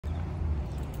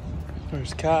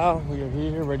There's Kyle. We are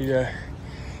here ready to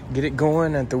get it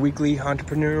going at the weekly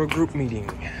entrepreneurial group meeting.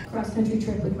 Cross-country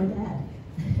trip with my dad.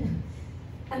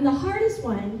 And the hardest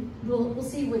one, we'll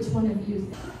see which one of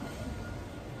you.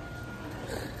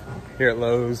 Here at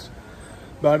Lowe's.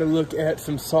 About to look at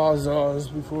some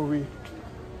sawzaws before we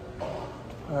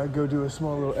go do a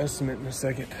small little estimate in a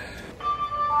second.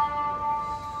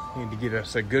 Need to get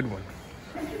us a good one.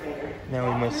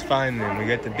 Now we must find them. We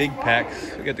got the big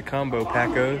packs. We got the combo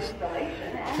packos.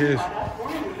 Here's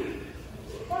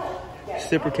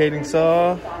reciprocating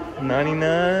saw,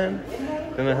 99.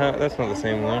 Don't know how, that's not the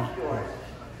same one.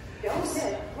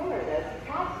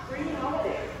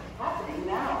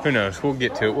 Who knows? We'll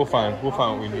get to it. We'll find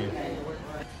what we need.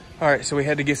 All right, so we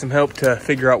had to get some help to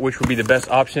figure out which would be the best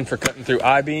option for cutting through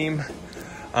I-beam.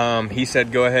 He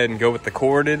said go ahead and go with the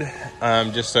corded,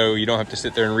 just so you don't have to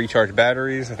sit there and recharge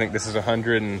batteries. I think this is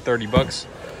 130 bucks.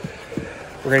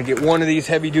 We're gonna get one of these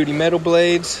heavy duty metal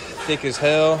blades, thick as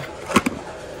hell.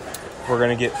 We're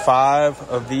gonna get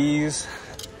 5 of these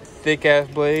thick ass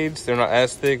blades. They're not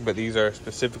as thick, but these are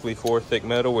specifically for thick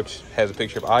metal, which has a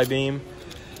picture of I-beam.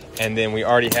 And then we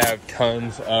already have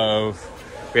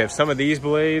we have some of these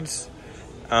blades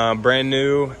brand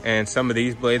new, and some of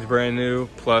these blades brand new,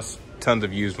 plus tons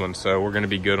of used ones. So we're gonna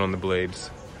be good on the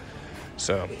blades.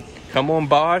 So come on,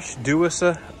 Bosch, do us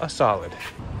a solid.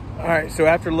 All right, so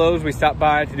after Lowe's, we stopped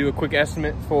by to do a quick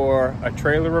estimate for a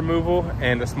trailer removal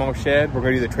and a small shed. We're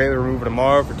gonna do the trailer removal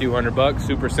tomorrow for 200 bucks,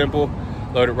 super simple.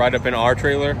 Load it right up in our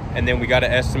trailer. And then we got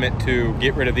an estimate to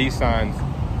get rid of these signs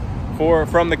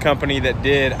from the company that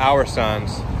did our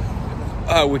signs,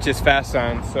 which is Fast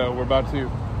Signs. So we're about to,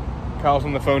 Kyle's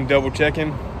on the phone double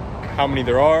checking how many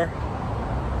there are.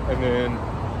 And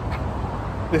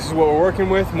then this is what we're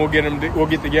working with, and we'll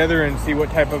get together and see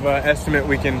what type of estimate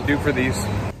we can do for these.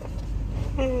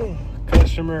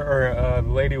 Customer, or the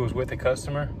lady was with the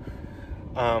customer,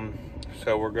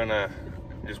 so we're gonna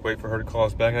just wait for her to call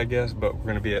us back, I guess. But we're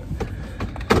gonna be at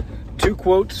 2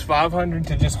 quotes, 500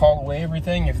 to just haul away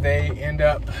everything if they end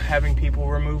up having people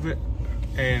remove it,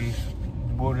 and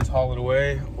we'll just haul it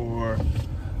away, or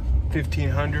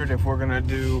 1,500 if we're gonna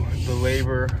do the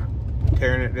labor,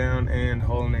 tearing it down and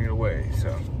hauling it away.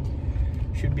 So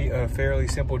should be a fairly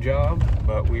simple job,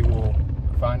 but we will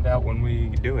find out when we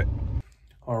do it.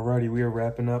 Alrighty, we are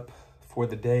wrapping up for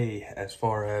the day as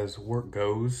far as work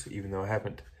goes, even though I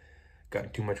haven't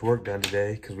gotten too much work done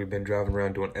today because we've been driving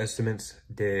around doing estimates.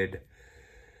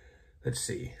 Let's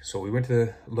see, so we went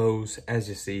to Lowe's, as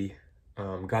you see,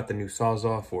 got the new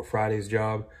Sawzall for Friday's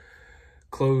job,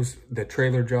 closed the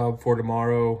trailer job for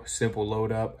tomorrow, simple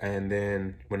load up, and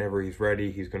then whenever he's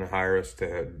ready, he's gonna hire us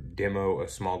to demo a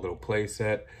small little play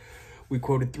set. We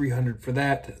quoted 300 for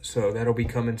that, so that'll be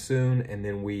coming soon. And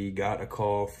then we got a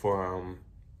call from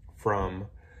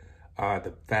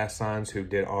the Fast Signs, who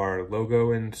did our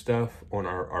logo and stuff on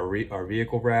our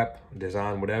vehicle wrap,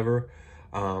 design, whatever,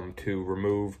 to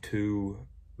remove 2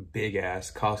 big ass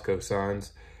Costco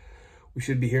signs. We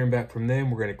should be hearing back from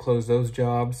them. We're gonna close those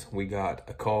jobs. We got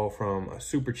a call from a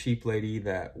super cheap lady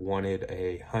that wanted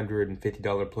a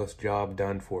 $150 plus job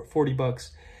done for 40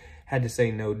 bucks. Had to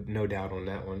say no doubt on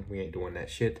that one. We ain't doing that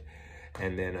shit.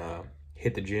 And then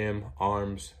hit the gym,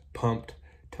 arms pumped.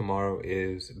 Tomorrow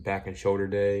is back and shoulder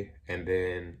day, and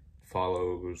then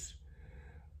follows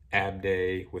ab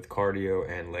day with cardio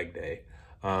and leg day.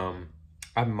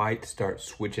 I might start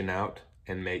switching out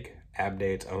and make ab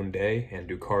day its own day and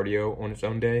do cardio on its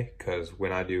own day, because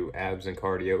when I do abs and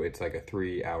cardio, it's like a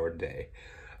 3-hour day,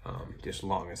 just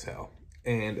long as hell.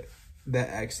 And that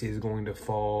actually is going to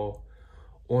fall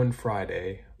on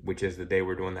Friday, which is the day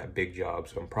we're doing that big job.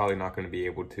 So I'm probably not going to be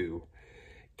able to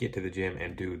get to the gym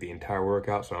and do the entire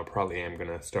workout. So I probably am going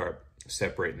to start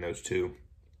separating those two.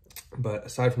 But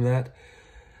aside from that,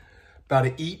 about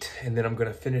to eat, and then I'm going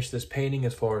to finish this painting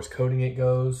as far as coating it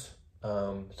goes.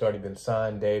 It's already been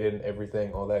signed, dated,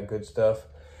 everything, all that good stuff.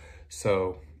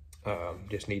 So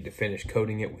just need to finish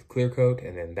coating it with clear coat,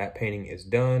 and then that painting is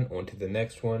done. On to the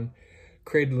next one.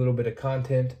 Create a little bit of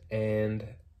content, and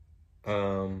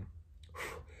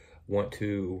want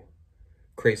to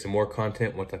create some more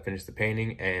content once I finish the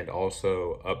painting, and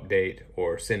also update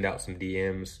or send out some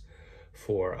DMs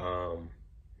for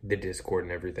the Discord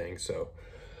and everything. So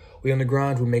we on the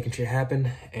grind, we're making shit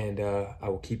happen, and I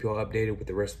will keep you all updated with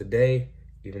the rest of the day,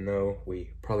 even though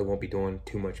we probably won't be doing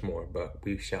too much more, but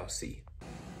we shall see.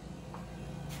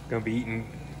 Gonna be eating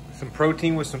some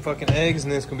protein with some fucking eggs,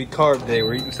 and then it's gonna be carb day.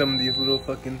 We're eating some of these little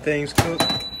fucking things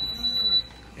cooked,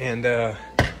 and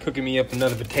cooking me up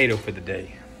another potato for the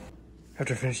day.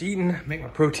 After I finish eating, make my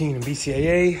protein and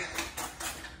BCAA.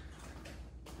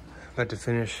 About to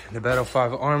finish the Battle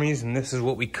 5 armies, and this is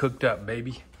what we cooked up,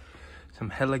 baby. Some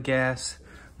hella gas,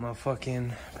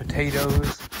 motherfucking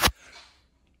potatoes,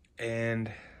 and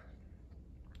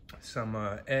some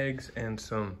eggs, and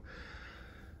some,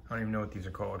 I don't even know what these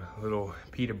are called, little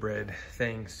pita bread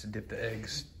things to dip the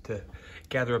eggs, to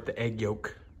gather up the egg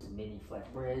yolk. Mini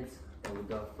flatbreads that we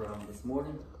got from this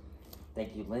morning.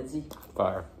 Thank you, Lindsay.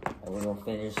 Fire. And we're gonna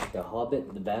finish The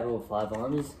Hobbit, the Battle of 5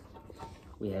 Armies.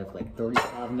 We have like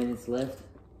 35 minutes left.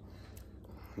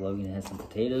 Logan has some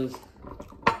potatoes.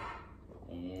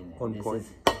 And this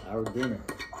is our dinner.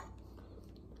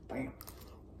 Bam.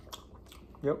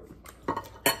 Yep.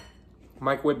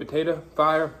 Microwave potato,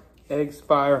 fire. Eggs,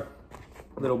 fire.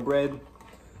 Little bread,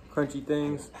 crunchy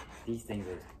things. These things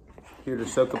are... Here to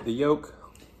soak up the yolk.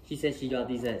 She said she got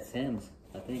these at Sam's,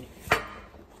 I think.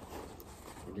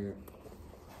 They're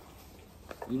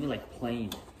even like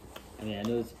plain. I mean, I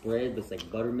know it's bread, but it's like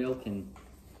buttermilk and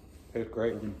It's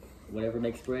great. whatever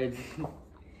makes bread.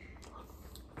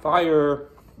 Fire.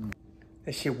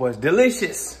 That shit was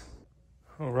delicious.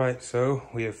 All right, so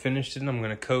we have finished it. I'm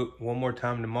gonna coat one more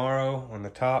time tomorrow on the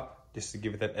top, just to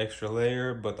give it that extra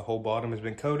layer, but the whole bottom has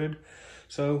been coated.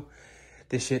 So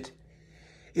this shit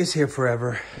is here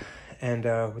forever. And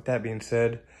with that being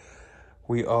said,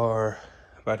 we are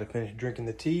about to finish drinking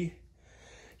the tea,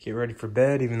 get ready for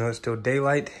bed, even though it's still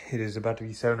daylight. It is about to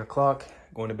be 7 o'clock,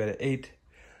 going to bed at 8,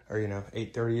 or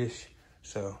 8:30-ish.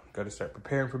 So got to start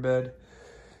preparing for bed.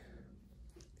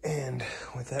 And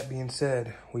with that being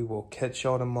said, we will catch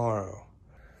y'all tomorrow.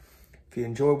 If you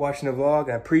enjoyed watching the vlog,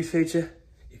 I appreciate you.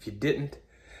 If you didn't,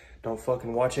 don't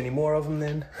fucking watch any more of them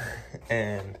then.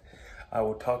 And I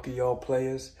will talk to y'all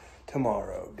players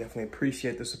tomorrow. Definitely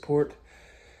appreciate the support.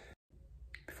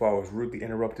 Before I was rudely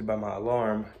interrupted by my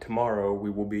alarm, tomorrow we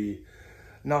will be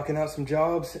knocking out some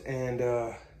jobs and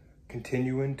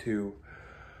continuing to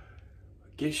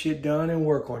get shit done and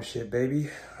work on shit, baby.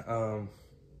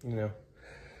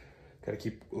 Gotta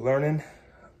keep learning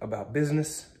about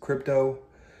business, crypto,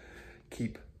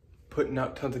 keep putting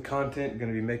out tons of content.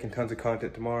 Gonna be making tons of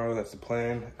content tomorrow. That's the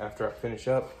plan after I finish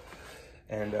up.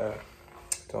 And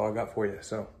that's all I got for you.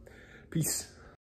 So, peace.